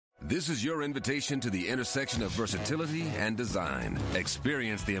This is your invitation to the intersection of versatility and design.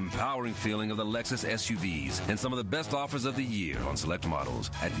 Experience the empowering feeling of the Lexus SUVs and some of the best offers of the year on select models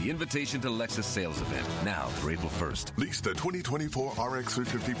at the Invitation to Lexus sales event, now through April 1st. Lease the 2024 RX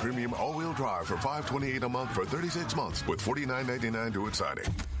 350 Premium all-wheel drive for $528 a month for 36 months with $49.99 due at signing.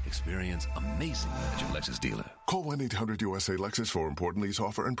 Experience amazing at your Lexus dealer. Call 1-800-USA-LEXUS for important lease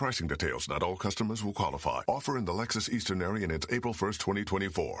offer and pricing details. Not all customers will qualify. Offer in the Lexus Eastern area and it's April 1st,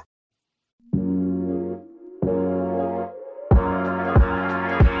 2024.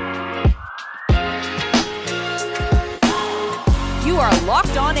 You are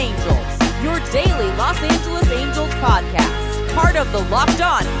Locked On Angels, your daily Los Angeles Angels podcast. Part of the Locked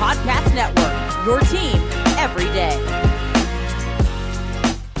On Podcast Network, your team every day.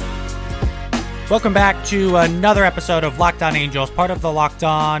 Welcome back to another episode of Locked On Angels, part of the Locked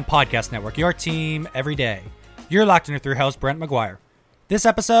On Podcast Network, your team every day. You're locked in with your host, Brent McGuire. This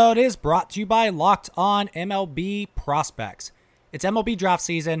episode is brought to you by Locked On MLB Prospects. It's MLB draft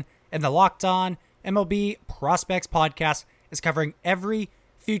season, and the Locked On MLB Prospects podcast is covering every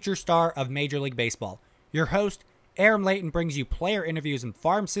future star of Major League Baseball. Your host, Aram Layton, brings you player interviews and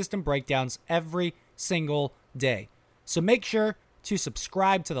farm system breakdowns every single day. So make sure to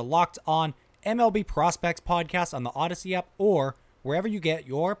subscribe to the Locked On MLB Prospects podcast on the Odyssey app or wherever you get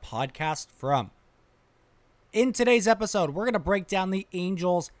your podcast from. In today's episode, we're going to break down the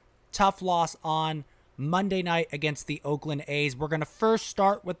Angels' tough loss on Monday night against the Oakland A's. We're going to first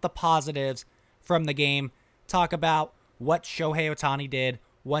start with the positives from the game, talk about what Shohei Ohtani did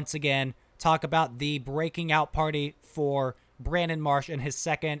once again, talk about the breaking out party for Brandon Marsh in his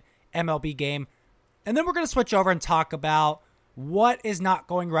second MLB game, and then we're going to switch over and talk about what is not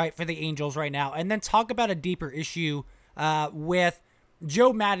going right for the Angels right now, and then talk about a deeper issue with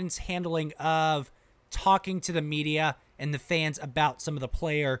Joe Maddon's handling of talking to the media and the fans about some of the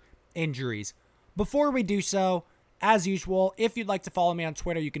player injuries. Before we do so, as usual, if you'd like to follow me on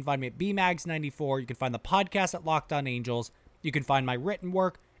Twitter, you can find me at BMags94. You can find the podcast at Locked On Angels. You can find my written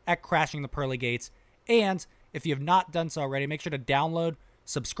work at Crashing the Pearly Gates. And if you have not done so already, make sure to download,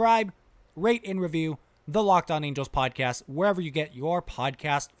 subscribe, rate, and review the Locked On Angels podcast wherever you get your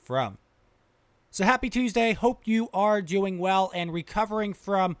podcast from. So happy Tuesday. Hope you are doing well and recovering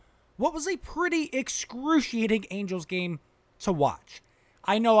from what was a pretty excruciating Angels game to watch.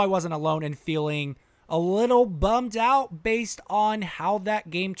 I know I wasn't alone in feeling a little bummed out based on how that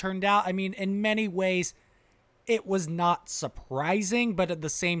game turned out. I mean, in many ways, it was not surprising, but at the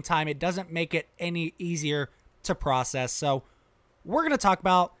same time, it doesn't make it any easier to process. So we're going to talk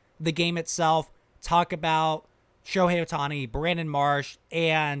about the game itself, talk about Shohei Ohtani, Brandon Marsh,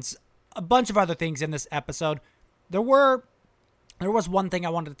 and a bunch of other things in this episode. There was one thing I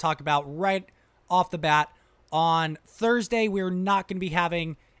wanted to talk about right off the bat. On Thursday, we're not going to be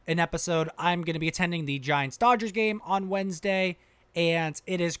having an episode. I'm going to be attending the Giants-Dodgers game on Wednesday, and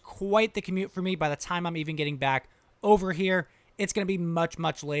it is quite the commute for me. By the time I'm even getting back over here, it's going to be much,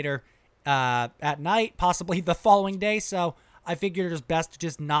 much later at night, possibly the following day, so I figured it was best to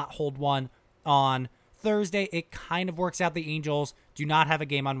just not hold one on Thursday. It kind of works out. The Angels do not have a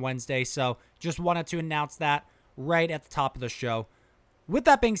game on Wednesday, so just wanted to announce that right at the top of the show. With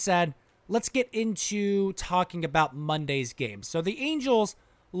that being said, let's get into talking about Monday's game. So the Angels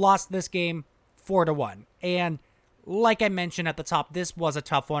lost this game 4-1. And like I mentioned at the top, this was a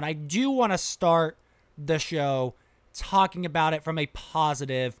tough one. I do want to start the show talking about it from a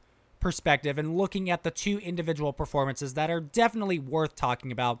positive perspective and looking at the two individual performances that are definitely worth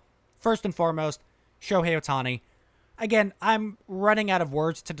talking about. First and foremost, Shohei Ohtani. Again, I'm running out of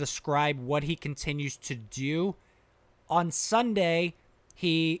words to describe what he continues to do. On Sunday,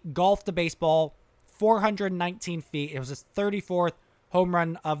 he golfed the baseball 419 feet. It was his 34th home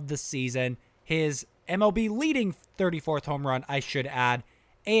run of the season, his MLB leading 34th home run, I should add,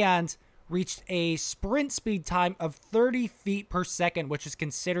 and reached a sprint speed time of 30 feet per second, which is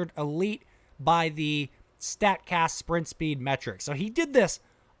considered elite by the StatCast sprint speed metric. So he did this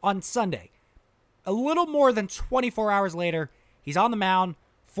on Sunday. A little more than 24 hours later, he's on the mound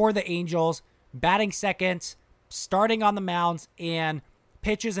for the Angels, batting second, starting on the mound, and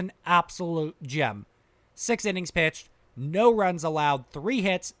pitches an absolute gem. 6 innings pitched, no runs allowed, 3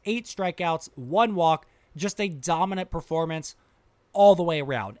 hits, 8 strikeouts, 1 walk, just a dominant performance all the way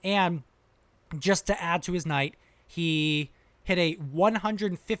around. And just to add to his night, he hit a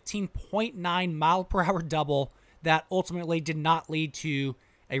 115.9 mile per hour double that ultimately did not lead to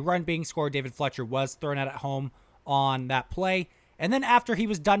a run being scored. David Fletcher was thrown out at home on that play. And then after he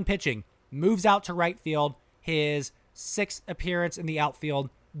was done pitching, moves out to right field, his 6th appearance in the outfield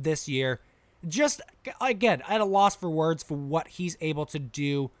this year. Just, again, at a loss for words for what he's able to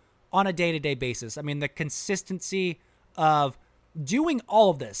do on a day-to-day basis. I mean, the consistency of doing all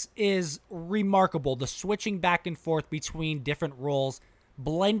of this is remarkable. The switching back and forth between different roles,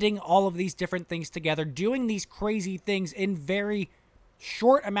 blending all of these different things together, doing these crazy things in very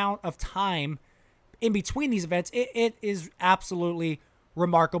short amount of time in between these events, it is absolutely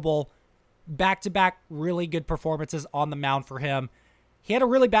remarkable. Back-to-back really good performances on the mound for him. He had a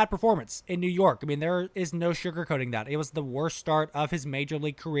really bad performance in New York. I mean, there is no sugarcoating that. It was the worst start of his major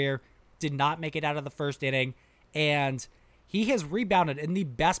league career, did not make it out of the first inning, and he has rebounded in the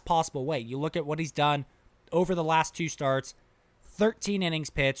best possible way. You look at what he's done over the last 2 starts, 13 innings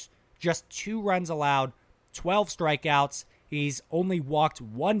pitched, just 2 runs allowed, 12 strikeouts. He's only walked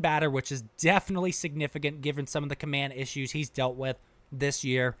 1 batter, which is definitely significant given some of the command issues he's dealt with this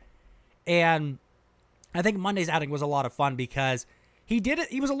year. And I think Monday's outing was a lot of fun because he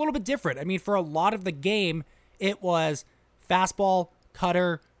was a little bit different. I mean, for a lot of the game, it was fastball,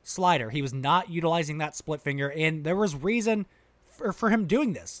 cutter, slider. He was not utilizing that split finger, and there was reason for him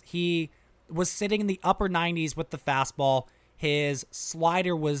doing this. He was sitting in the upper 90s with the fastball. His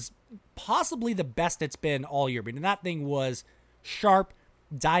slider was possibly the best it's been all year. I mean, that thing was sharp,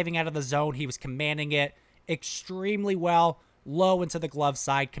 diving out of the zone. He was commanding it extremely well, low into the glove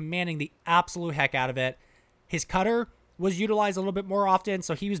side, commanding the absolute heck out of it. His cutter was utilized a little bit more often,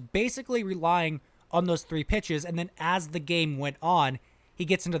 so he was basically relying on those 3 pitches, and then as the game went on, he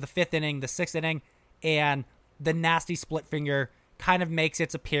gets into the 5th inning, the 6th inning, and the nasty split finger kind of makes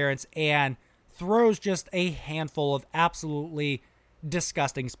its appearance and throws just a handful of absolutely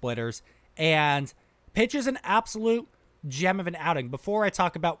disgusting splitters and pitches an absolute gem of an outing. Before I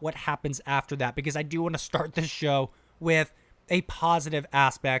talk about what happens after that, because I do want to start this show with a positive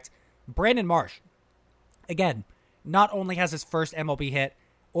aspect, Brandon Marsh, again, not only has his first MLB hit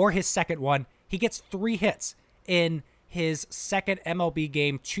or his second one, he gets 3 hits in his second MLB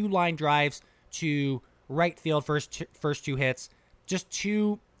game, 2 line drives to right field, first 2 hits, just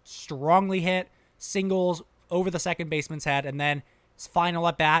 2 strongly hit singles over the second baseman's head, and then his final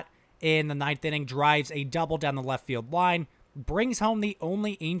at bat in the 9th inning drives a double down the left field line, brings home the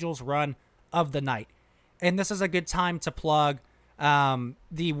only Angels run of the night. And this is a good time to plug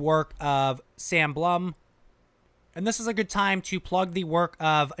the work of Sam Blum. And this is a good time to plug the work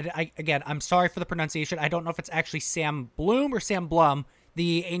of, again, I'm sorry for the pronunciation. I don't know if it's actually Sam Bloom or Sam Blum,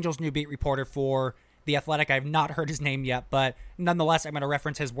 the Angels' new beat reporter for The Athletic. I've not heard his name yet, but nonetheless, I'm going to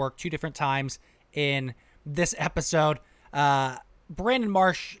reference his work 2 different times in this episode. Brandon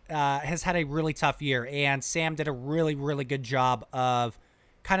Marsh has had a really tough year, and Sam did a really, really good job of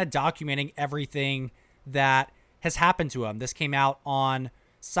kind of documenting everything that has happened to him. This came out on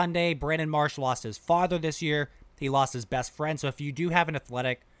Sunday. Brandon Marsh lost his father this year. He lost his best friend. So if you do have an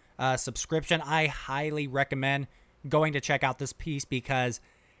Athletic subscription, I highly recommend going to check out this piece because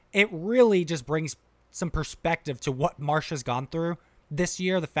it really just brings some perspective to what Marsh has gone through this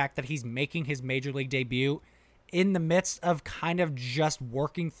year. The fact that he's making his major league debut in the midst of kind of just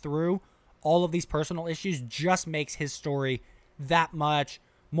working through all of these personal issues just makes his story that much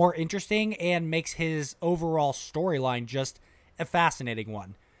more interesting and makes his overall storyline just a fascinating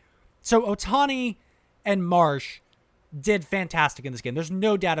one. So Ohtani and Marsh did fantastic in this game. There's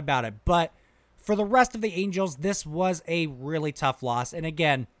no doubt about it. But for the rest of the Angels, this was a really tough loss. And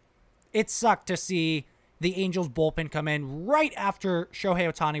again, it sucked to see the Angels bullpen come in right after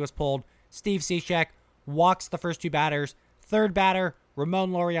Shohei Ohtani was pulled. Steve Cishek walks the first 2 batters. Third batter,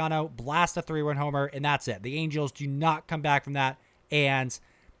 Ramon Laureano blasts a 3-run homer, and that's it. The Angels do not come back from that. And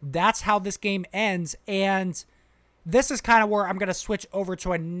that's how this game ends. And this is kind of where I'm going to switch over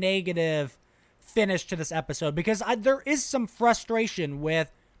to a negative finish to this episode because there is some frustration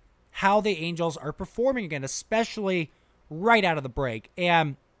with how the Angels are performing again, especially right out of the break.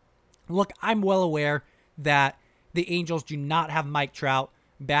 And look, I'm well aware that the Angels do not have Mike Trout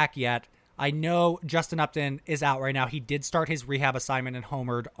back yet. I know Justin Upton is out right now. He did start his rehab assignment and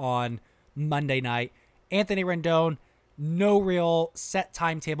homered on Monday night. Anthony Rendon, no real set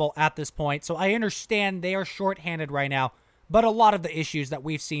timetable at this point. So I understand they are shorthanded right now, but a lot of the issues that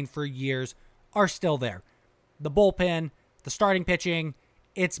we've seen for years are still there. The bullpen, the starting pitching,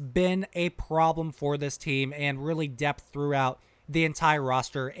 it's been a problem for this team and really depth throughout the entire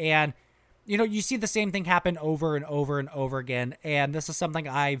roster. And, you know, you see the same thing happen over and over and over again. And this is something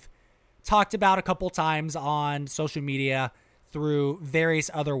I've talked about a couple times on social media through various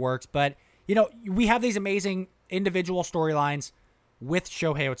other works. But, you know, we have these amazing individual storylines with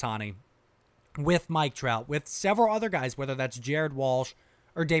Shohei Ohtani, with Mike Trout, with several other guys, whether that's Jared Walsh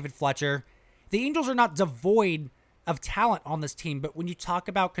or David Fletcher. The Angels are not devoid of talent on this team, but when you talk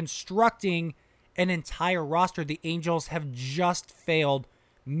about constructing an entire roster, the Angels have just failed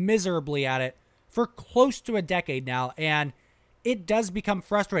miserably at it for close to a decade now, and it does become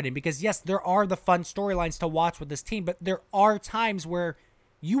frustrating because, yes, there are the fun storylines to watch with this team, but there are times where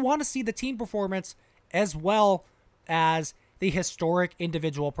you want to see the team performance as well as the historic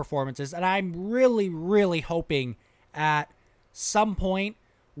individual performances. And I'm really, really hoping at some point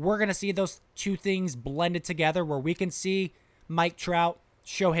we're going to see those two things blended together where we can see Mike Trout,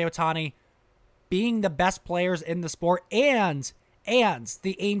 Shohei Ohtani being the best players in the sport and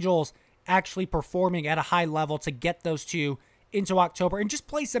the Angels actually performing at a high level to get those two into October and just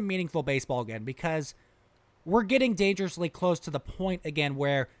play some meaningful baseball again, because we're getting dangerously close to the point again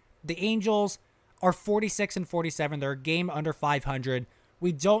where the Angels are 46 and 47. They're a game under 500.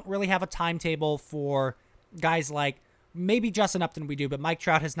 We don't really have a timetable for guys like maybe Justin Upton we do, but Mike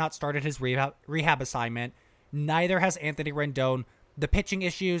Trout has not started his rehab assignment. Neither has Anthony Rendon. The pitching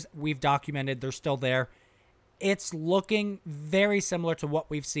issues we've documented, they're still there. It's looking very similar to what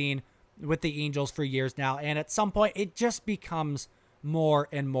we've seen with the Angels for years now, and at some point it just becomes more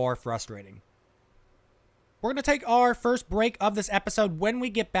and more frustrating. We're going to take our first break of this episode. When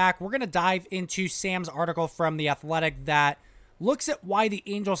we get back, we're going to dive into Sam's article from The Athletic that looks at why the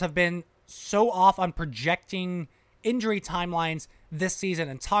Angels have been so off on projecting injury timelines this season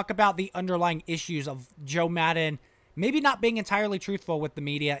and talk about the underlying issues of Joe Maddon maybe not being entirely truthful with the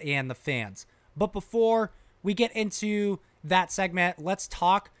media and the fans. But before we get into that segment, let's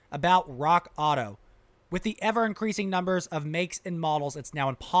talk about Rock Auto. With the ever-increasing numbers of makes and models, it's now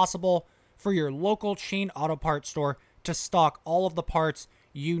impossible for your local chain auto parts store to stock all of the parts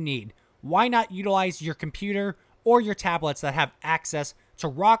you need. Why not utilize your computer or your tablets that have access to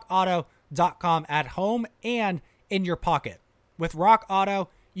rockauto.com at home and in your pocket? With Rock Auto,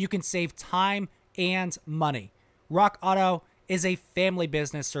 you can save time and money. Rock Auto is a family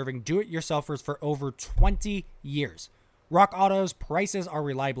business serving do-it-yourselfers for over 20 years. Rock Auto's prices are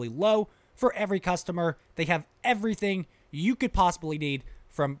reliably low for every customer. They have everything you could possibly need,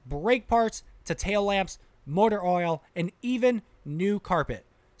 from brake parts to tail lamps, motor oil, and even new carpet.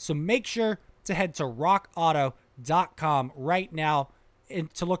 So make sure to head to rockauto.com right now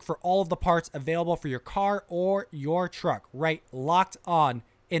and to look for all of the parts available for your car or your truck. Right, Locked On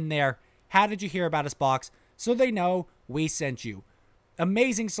in there. How did you hear about us box? So they know we sent you.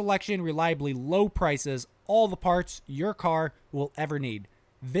 Amazing selection, reliably low prices, all the parts your car will ever need.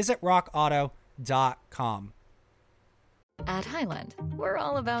 Visit rockauto.com. At Highland, we're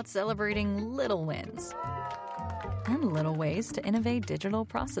all about celebrating little wins and little ways to innovate digital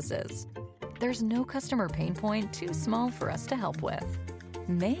processes. There's no customer pain point too small for us to help with.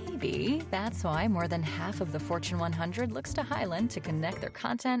 Maybe that's why more than half of the Fortune 100 looks to Highland to connect their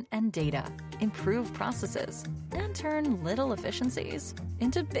content and data, improve processes, and turn little efficiencies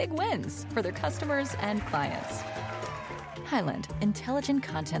into big wins for their customers and clients. Highland, intelligent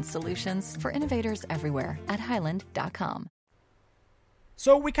content solutions for innovators everywhere at highland.com.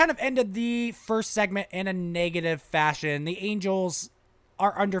 So we kind of ended the first segment in a negative fashion. The Angels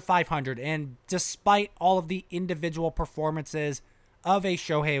are under 500, and despite all of the individual performances of a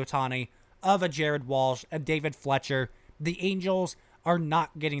Shohei Ohtani, of a Jared Walsh, a David Fletcher, the Angels are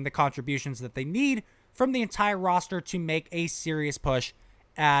not getting the contributions that they need from the entire roster to make a serious push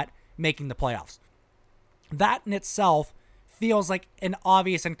at making the playoffs. That in itself feels like an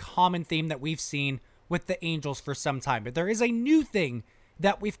obvious and common theme that we've seen with the Angels for some time. But there is a new thing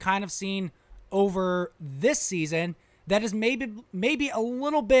that we've kind of seen over this season that is maybe a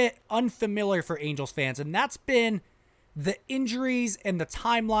little bit unfamiliar for Angels fans, and that's been the injuries and the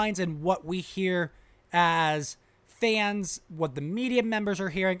timelines and what we hear as fans, what the media members are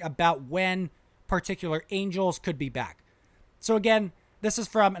hearing about when particular Angels could be back. So again, this is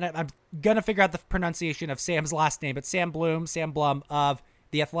from, and I'm going to figure out the pronunciation of Sam's last name, but Sam Blum of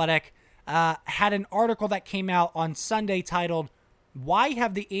The Athletic, had an article that came out on Sunday titled, "Why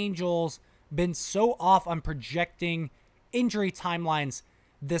Have the Angels Been So Off on Projecting Injury Timelines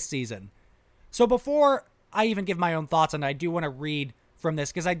This Season?" So before I even give my own thoughts on it, I do want to read from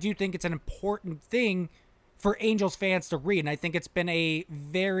this because I do think it's an important thing for Angels fans to read, and I think it's been a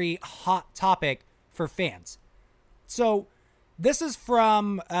very hot topic for fans. So this is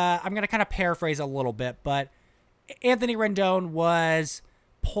from, I'm going to kind of paraphrase a little bit, but Anthony Rendon was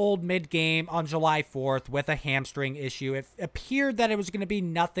pulled mid-game on July 4th with a hamstring issue. It appeared that it was going to be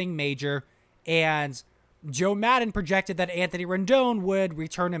nothing major, and Joe Maddon projected that Anthony Rendon would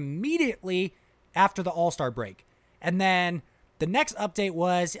return immediately after the All-Star break. And then the next update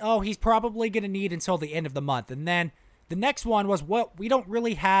was, he's probably going to need until the end of the month. And then the next one was, we don't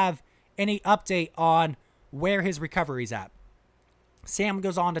really have any update on where his recovery's at. Sam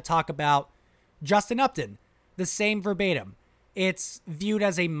goes on to talk about Justin Upton, the same verbatim. it's viewed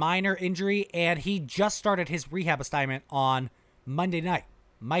as a minor injury, and he just started his rehab assignment on Monday night.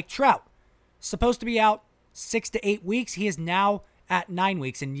 Mike Trout, supposed to be out 6 to 8 weeks. He is now at 9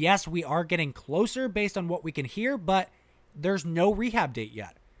 weeks. And yes, we are getting closer based on what we can hear, but there's no rehab date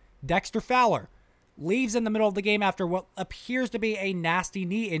yet. Dexter Fowler leaves in the middle of the game after what appears to be a nasty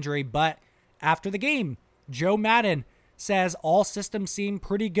knee injury, but after the game, Joe Maddon says all systems seem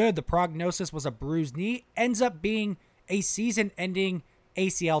pretty good. The prognosis was a bruised knee, ends up being a season-ending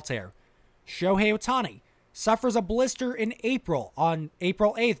ACL tear. Shohei Ohtani suffers a blister in April. On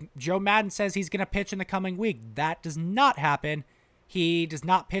April 8th, Joe Maddon says he's going to pitch in the coming week. That does not happen. He does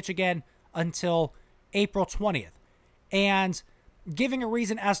not pitch again until April 20th. And giving a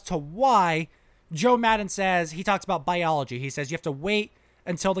reason as to why, Joe Maddon says, he talks about biology. He says you have to wait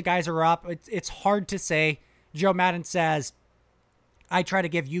until the guys are up. It's hard to say. Joe Maddon says, I try to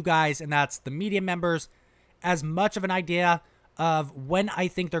give you guys, and that's the media members, as much of an idea of when I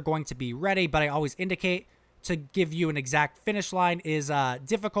think they're going to be ready, but I always indicate to give you an exact finish line is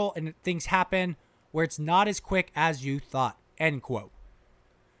difficult, and things happen where it's not as quick as you thought, end quote.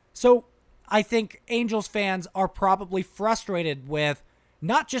 So I think Angels fans are probably frustrated with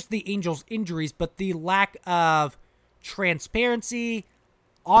not just the Angels' injuries, but the lack of transparency,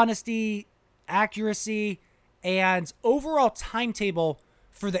 honesty, accuracy, and overall timetable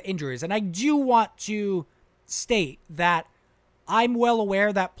for the injuries. And I do want to state that I'm well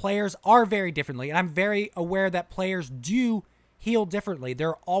aware that players are very differently, and I'm very aware that players do heal differently. There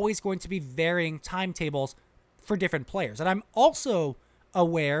are always going to be varying timetables for different players. And I'm also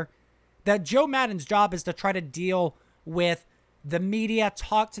aware that Joe Maddon's job is to try to deal with the media,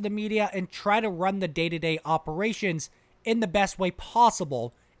 talk to the media, and try to run the day-to-day operations in the best way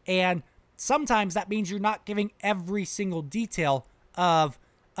possible. And sometimes that means you're not giving every single detail of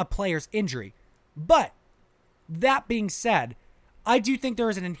a player's injury. But that being said, I do think there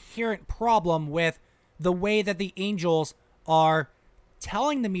is an inherent problem with the way that the Angels are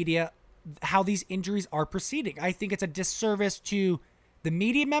telling the media how these injuries are proceeding. I think it's a disservice to the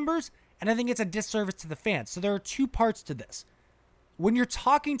media members, and I think it's a disservice to the fans. So there are two parts to this. When you're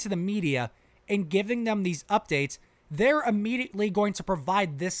talking to the media and giving them these updates, they're immediately going to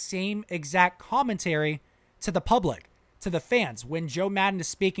provide this same exact commentary to the public, to the fans. When Joe Maddon is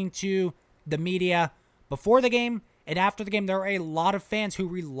speaking to the media before the game and after the game, there are a lot of fans who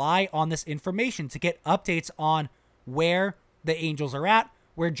rely on this information to get updates on where the Angels are at,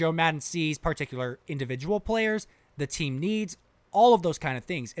 where Joe Maddon sees particular individual players, the team needs, all of those kind of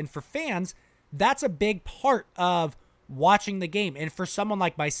things. And for fans, that's a big part of watching the game. And for someone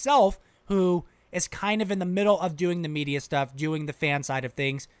like myself, who is kind of in the middle of doing the media stuff, doing the fan side of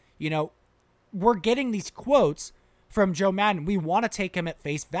things, you know, we're getting these quotes from Joe Maddon. We want to take him at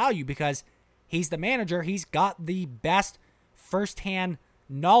face value because he's the manager. He's got the best firsthand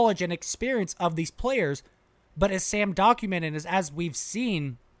knowledge and experience of these players. But as Sam documented, as we've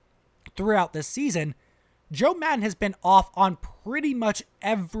seen throughout this season, Joe Maddon has been off on pretty much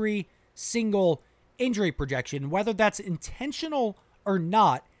every single injury projection, whether that's intentional or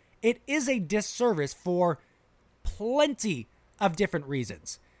not. It is a disservice for plenty of different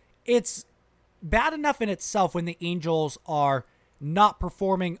reasons. It's bad enough in itself when the Angels are not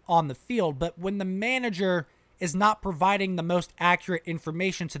performing on the field, but when the manager is not providing the most accurate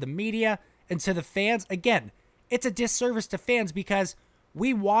information to the media and to the fans, again, it's a disservice to fans because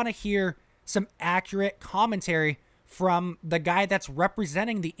we want to hear some accurate commentary from the guy that's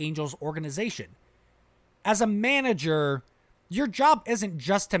representing the Angels organization. As a manager, your job isn't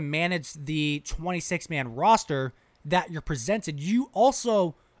just to manage the 26-man roster that you're presented. You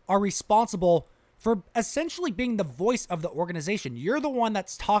also are responsible for essentially being the voice of the organization. You're the one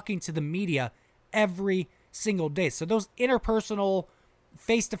that's talking to the media every single day. So those interpersonal,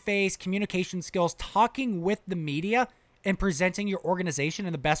 face-to-face communication skills, talking with the media and presenting your organization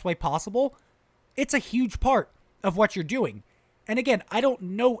in the best way possible, it's a huge part of what you're doing. And again, I don't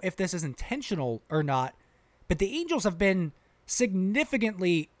know if this is intentional or not, but the Angels have been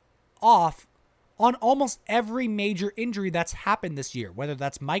significantly off on almost every major injury that's happened this year, whether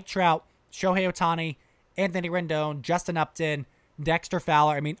that's Mike Trout, Shohei Ohtani, Anthony Rendon, Justin Upton, Dexter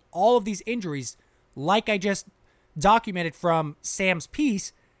Fowler. I mean, all of these injuries, like I just documented from Sam's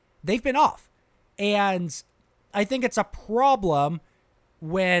piece, they've been off. And I think it's a problem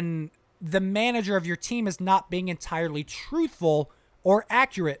when the manager of your team is not being entirely truthful or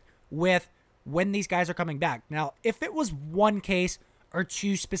accurate with when these guys are coming back. Now, if it was one case or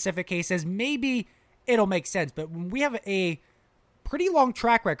two specific cases, maybe it'll make sense. But when we have a pretty long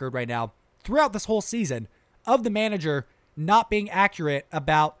track record right now throughout this whole season of the manager not being accurate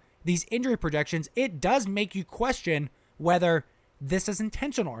about these injury projections, it does make you question whether this is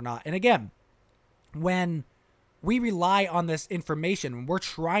intentional or not. And again, when we rely on this information, we're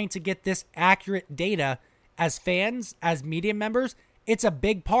trying to get this accurate data as fans, as media members, it's a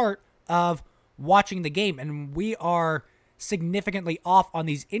big part of watching the game. And we are significantly off on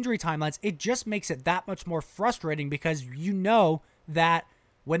these injury timelines. It just makes it that much more frustrating because you know that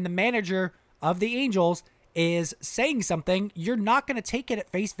when the manager of the Angels is saying something, you're not going to take it at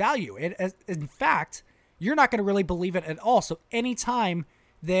face value. In fact, you're not going to really believe it at all. So anytime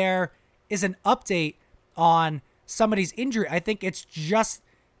there is an update on somebody's injury, I think it's just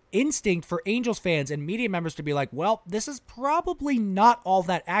instinct for Angels fans and media members to be like, well, this is probably not all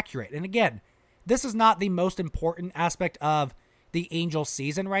that accurate. And again, this is not the most important aspect of the Angels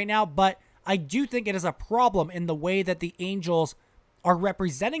season right now, but I do think it is a problem in the way that the Angels are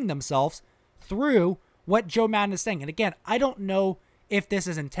representing themselves through what Joe Maddon is saying. And again, I don't know if this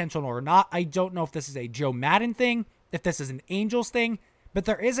is intentional or not. I don't know if this is a Joe Maddon thing, if this is an Angels thing, but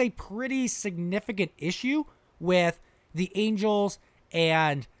there is a pretty significant issue with the Angels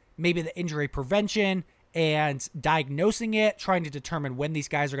and maybe the injury prevention and diagnosing it, trying to determine when these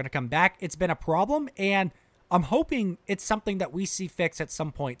guys are going to come back. It's been a problem, and I'm hoping it's something that we see fixed at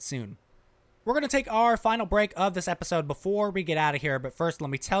some point soon. We're going to take our final break of this episode before we get out of here, but first let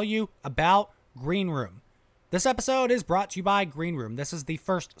me tell you about Green Room. This episode is brought to you by Green Room. This is the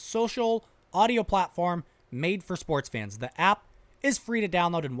first social audio platform made for sports fans. The app is free to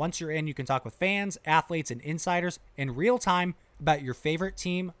download, and once you're in, you can talk with fans, athletes, and insiders in real time about your favorite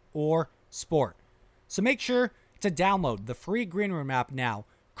team or sport. So make sure to download the free Green Room app now,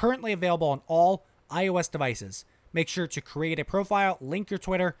 currently available on all iOS devices. Make sure to create a profile, link your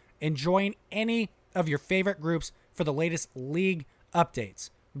Twitter, and join any of your favorite groups for the latest league updates.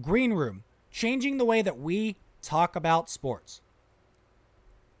 Green Room, changing the way that we talk about sports.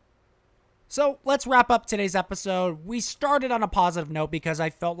 So let's wrap up today's episode. We started on a positive note because I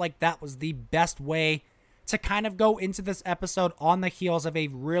felt like that was the best way to kind of go into this episode on the heels of a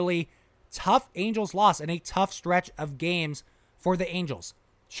really tough Angels loss and a tough stretch of games for the Angels.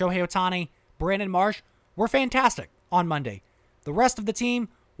 Shohei Ohtani, Brandon Marsh were fantastic on Monday. The rest of the team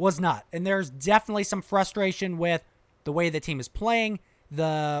was not. And there's definitely some frustration with the way the team is playing,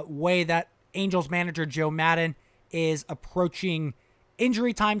 the way that Angels manager Joe Maddon is approaching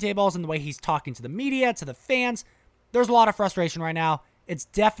injury timetables and the way he's talking to the media, to the fans. There's a lot of frustration right now. It's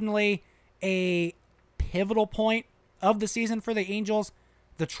definitely a pivotal point of the season for the Angels.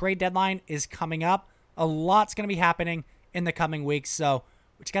 The trade deadline is coming up. A lot's going to be happening in the coming weeks. So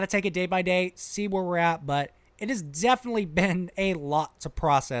we just got to take it day by day, see where we're at. But it has definitely been a lot to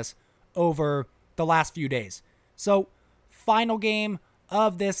process over the last few days. So final game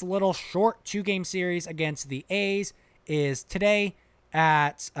of this little short 2-game series against the A's is today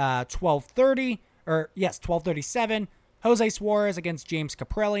at 12:37. Jose Suarez against James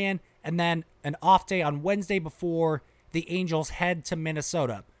Kaprielian, and then an off day on Wednesday before the Angels head to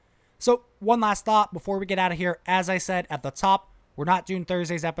Minnesota. So one last thought before we get out of here. As I said at the top, we're not doing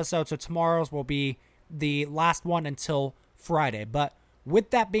Thursday's episode, so tomorrow's will be the last one until Friday. But with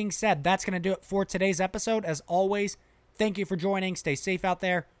that being said, that's going to do it for today's episode. As always, thank you for joining. Stay safe out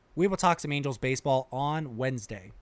there. We will talk some Angels baseball on Wednesday.